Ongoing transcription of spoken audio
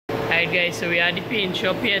Alright guys, so we are at the paint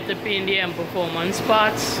shop here to paint the M Performance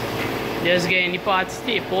parts. Just getting the parts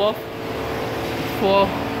taped off before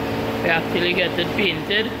we actually get it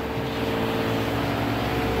painted.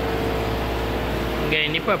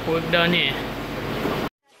 Getting the prep work done here.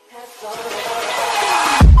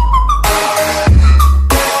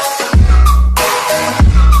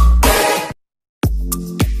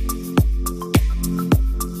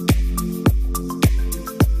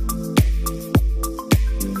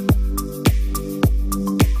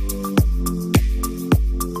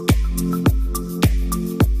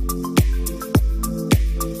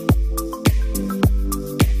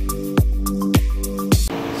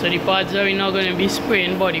 So the parts that we're not going to be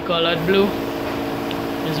spraying body colored blue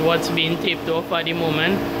is what's being taped off at the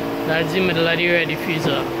moment. That's the middle of the rear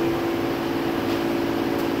diffuser.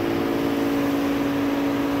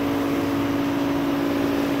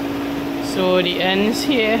 So the ends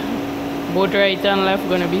here, both right and left,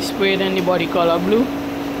 going to be sprayed in the body color blue.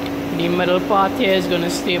 The middle part here is going to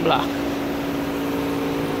stay black.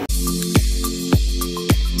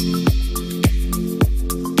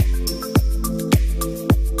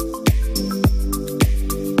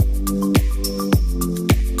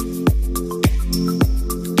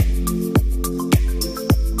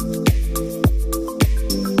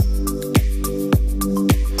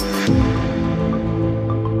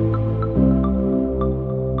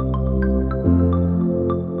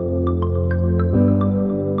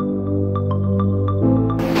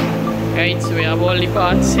 Right, so we have all the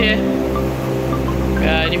parts here. We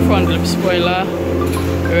have the front lip spoiler,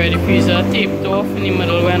 the rear diffuser taped off. In the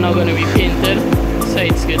middle we're not going to be painted.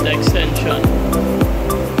 Side skirt extension.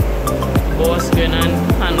 Boss going to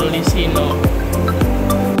handle the scene now.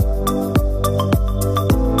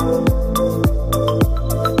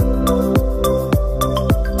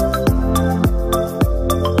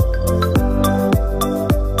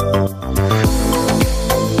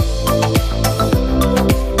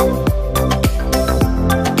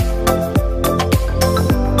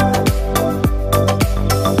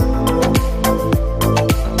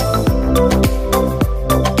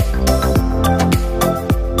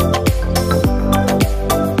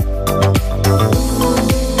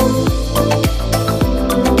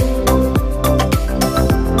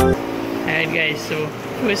 So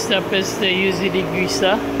first step is to use the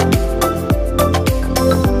degreaser.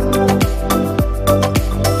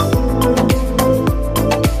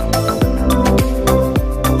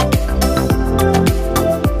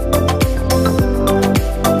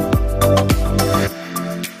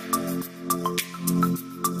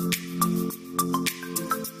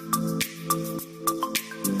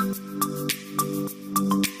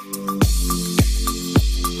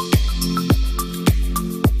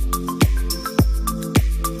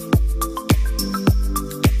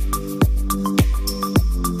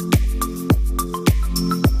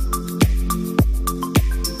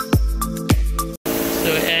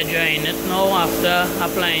 So air drying it now after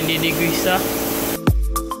applying the degreaser.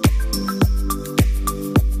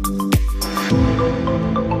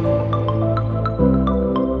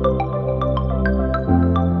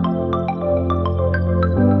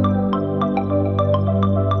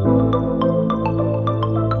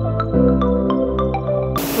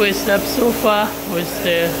 First step so far was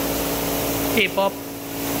to tape up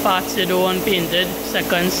parts that don't want painted.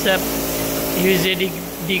 Second step, use the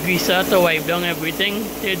degreaser to wipe down everything.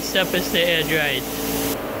 Third step is to air dry it.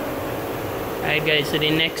 Alright guys, so the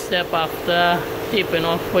next step after taping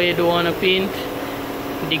off what you don't want to paint,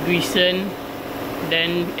 degreasing,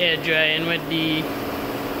 then air drying with the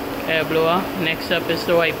air blower. Next step is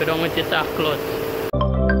to wipe it down with the tack cloth.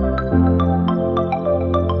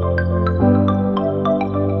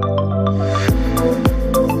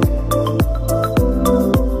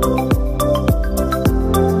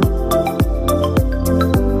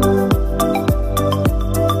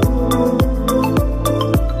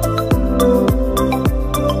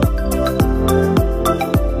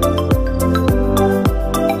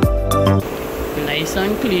 Nice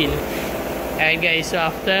and clean. Alright guys, so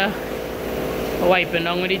after wiping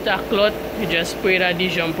down with the tack cloth, you just spray the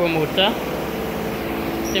adhesion promoter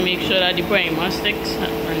to make sure that the primer sticks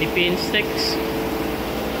and the paint sticks.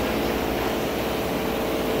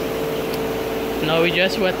 Now we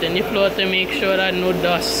just wetting the floor to make sure that no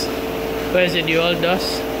dust, residual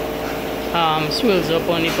dust, swirls up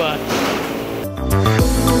on the part.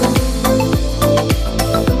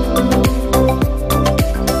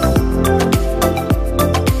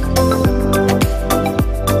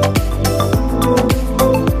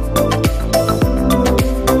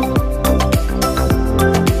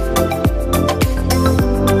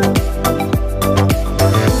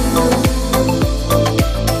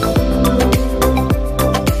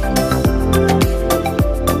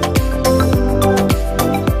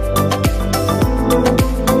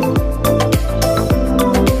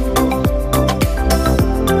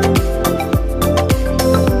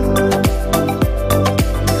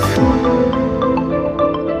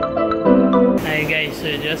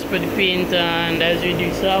 put the paint and there's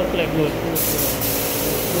reducer or flip board.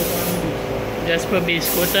 Just put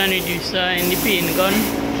base coat and reducer in the paint gun.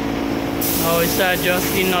 Now it's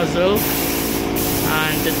adjust the nozzle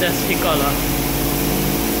and to test the color.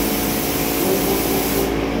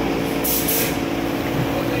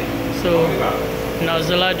 So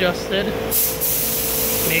nozzle adjusted.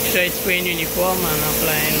 Make sure it's spraying uniform and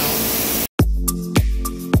applying now.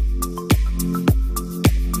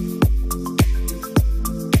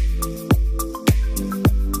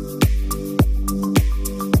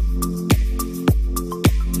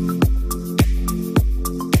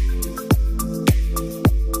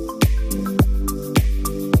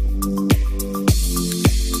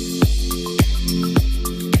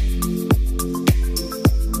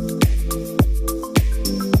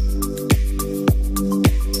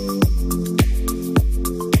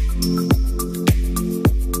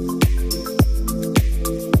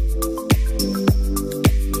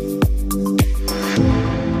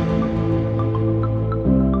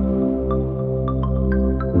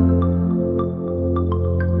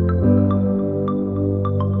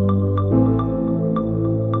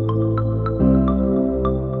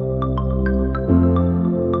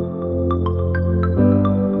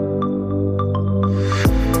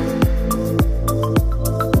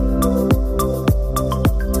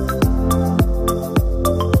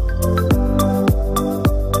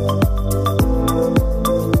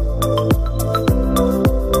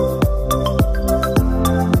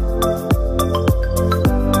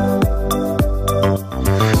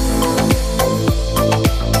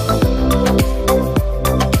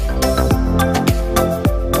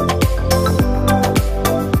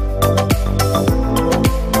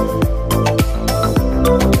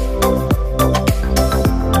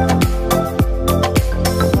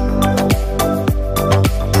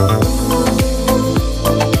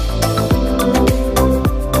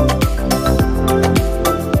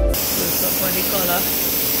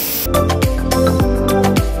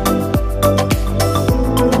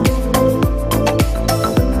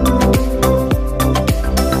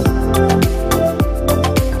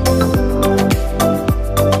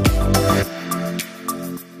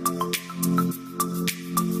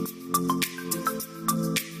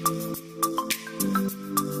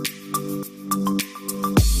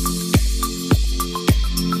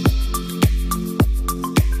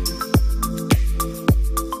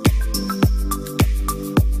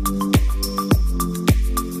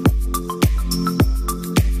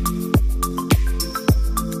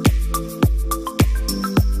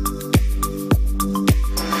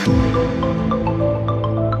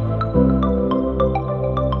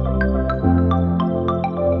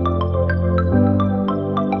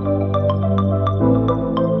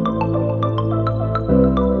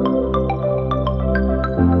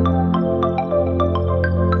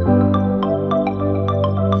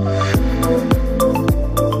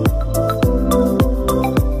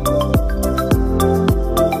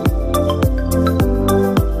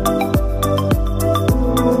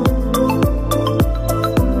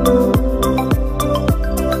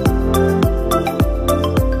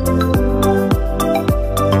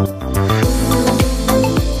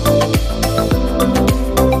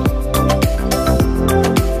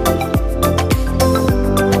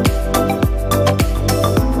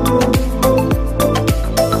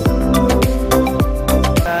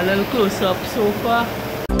 close up so far.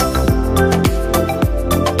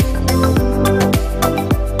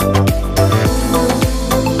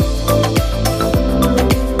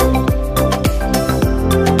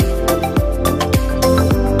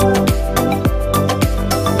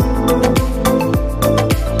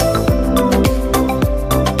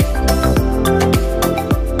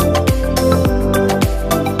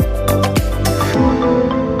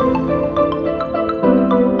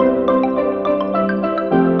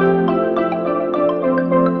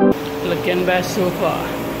 Looking best so far.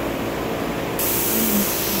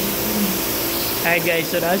 Alright guys,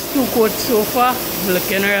 so that's 2 coats so far.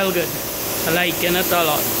 Looking real good. I liking it a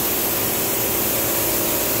lot.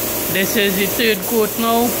 This is the 3rd coat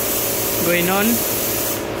now going on.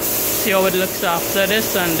 See how it looks after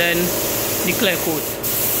this, and then the clear coat.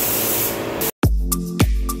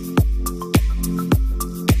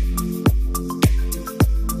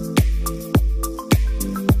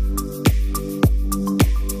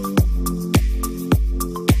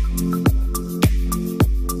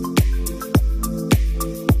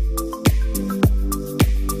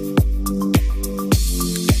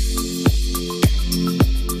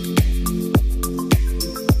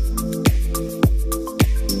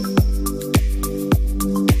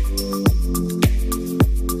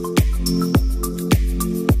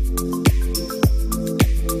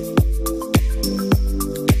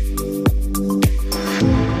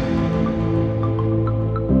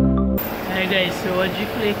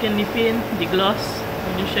 the gloss,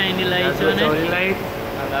 when you shine the light that's on without it. the light,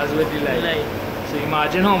 and that's with the light. So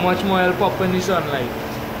imagine how much more it'll pop in the sunlight.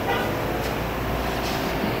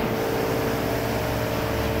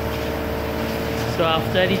 So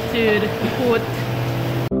after the third coat,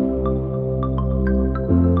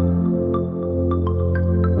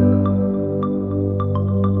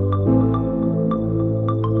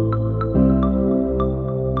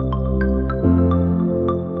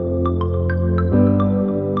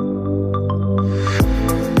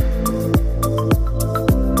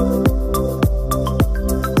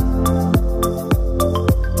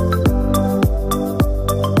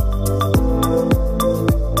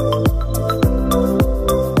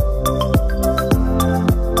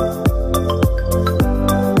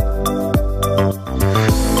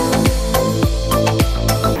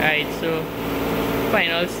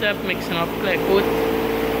 final step, mixing up clear coat,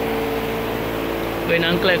 going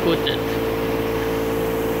on clear coated.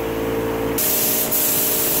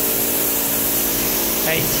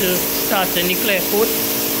 Right, so starting the clear coat.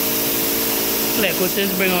 Clear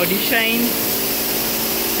coaters bring out the shine,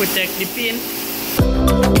 protect the paint.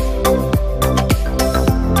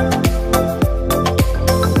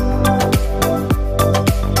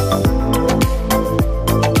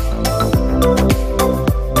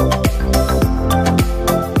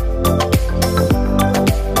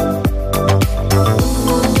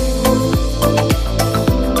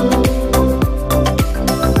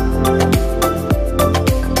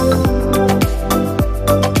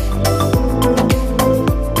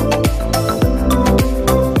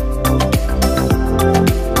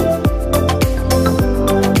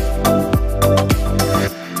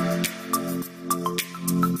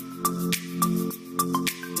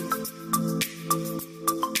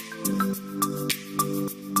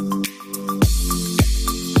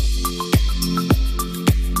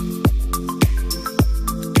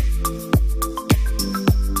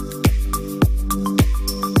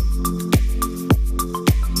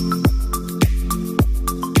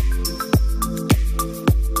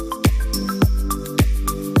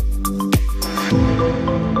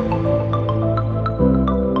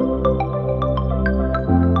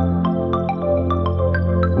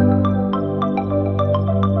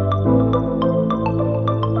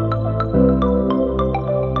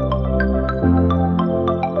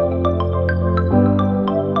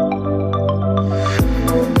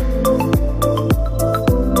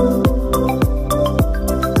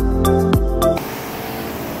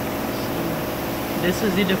 This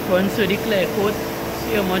is the difference with the clear coat.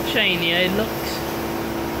 See how much shinier it looks.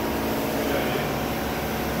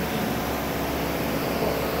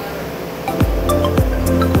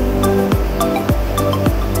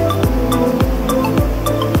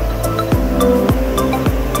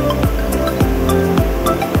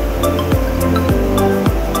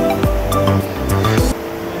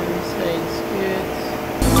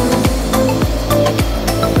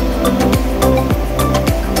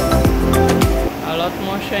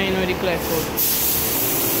 Shine with the clear coat.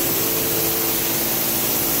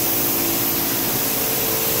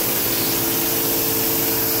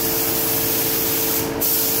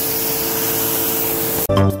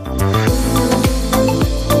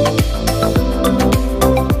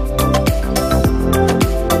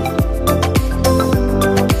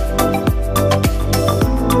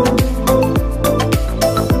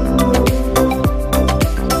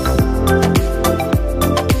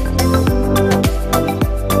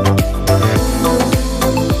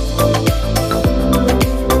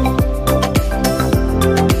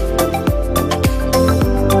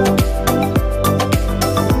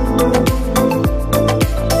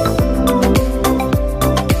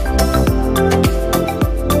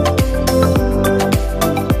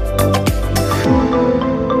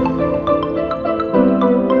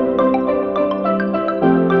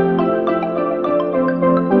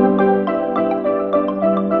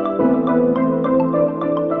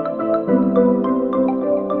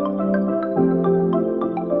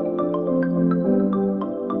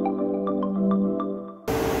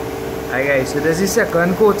 Hi guys, so this is the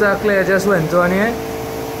second coat of clear just went on here.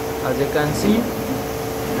 As you can see,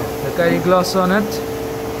 look at the gloss on it.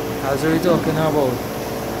 That's what we're talking about.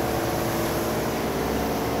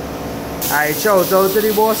 I shout out to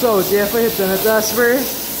the boss out here for hitting it as spray.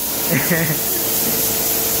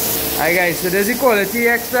 Hi guys, so this is the quality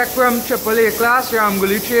you expect from AAA class,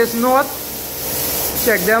 Ramgully Chase North.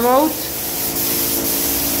 Check them out.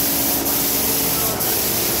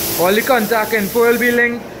 All the contact info will be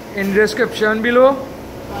linked in the description below.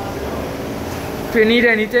 If you need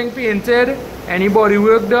anything painted, any body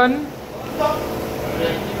work done,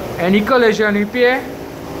 any collision repair,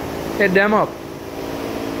 hit them up.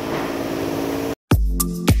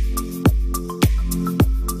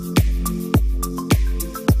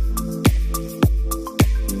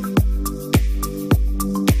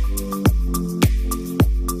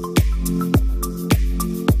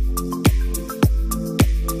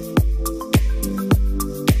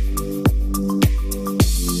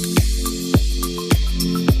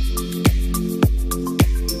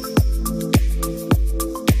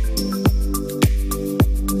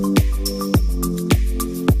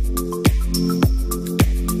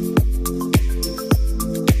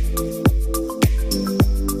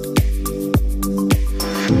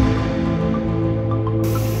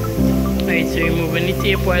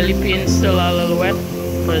 tape while the paint's still a little wet,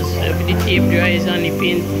 because if the tape dries and the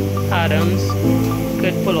paint hardens,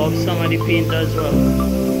 could pull off some of the paint as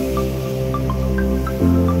well.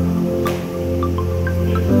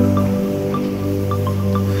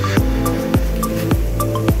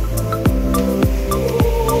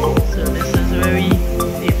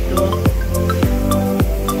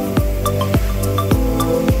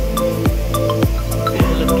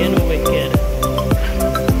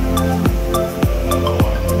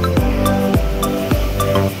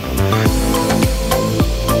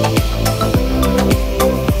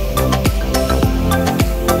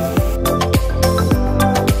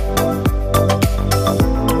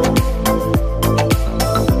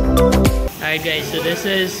 Alright guys, so this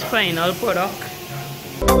is final product.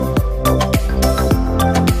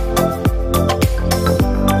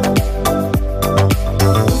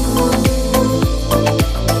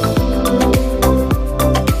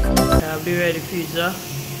 I have the red diffuser,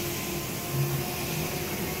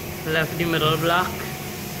 left the middle black.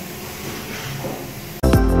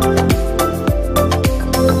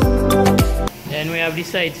 Then we have the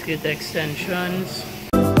side skirt extensions.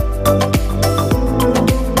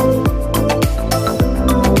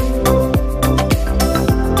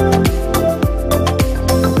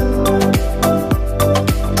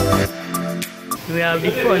 We have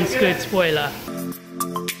the front skirt spoiler.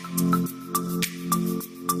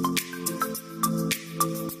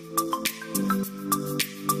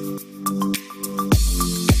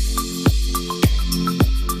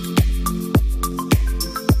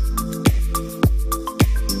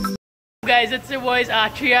 Guys, it's your boys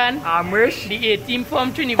Archie and Amrish. The A-team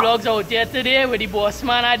from Trini Vlogs out here today with the boss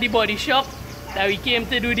man at the body shop that we came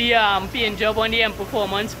to do the paint job on the M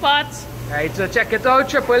Performance parts. Right, so check it out,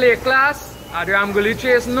 AAA class. Adramguli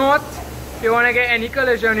Chase North. If you want to get any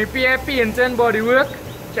collision repair, painting, bodywork,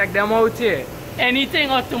 check them out here.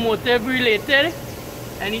 Anything automotive related?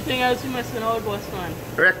 Anything else you missing out, boss man?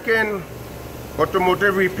 Reckon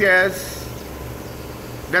automotive repairs.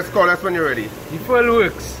 Just call us when you're ready. The full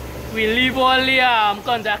works. We'll leave all the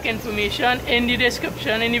contact information in the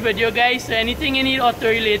description in the video, guys. So anything you need auto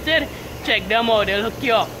related, check them out, they'll hook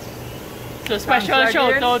you up. So special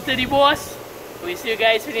shout out to the boss. We'll see you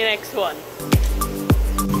guys for the next one.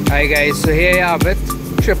 Hi guys, so here you have it,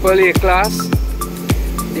 AAA class,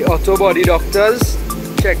 the auto body doctors,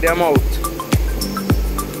 check them out.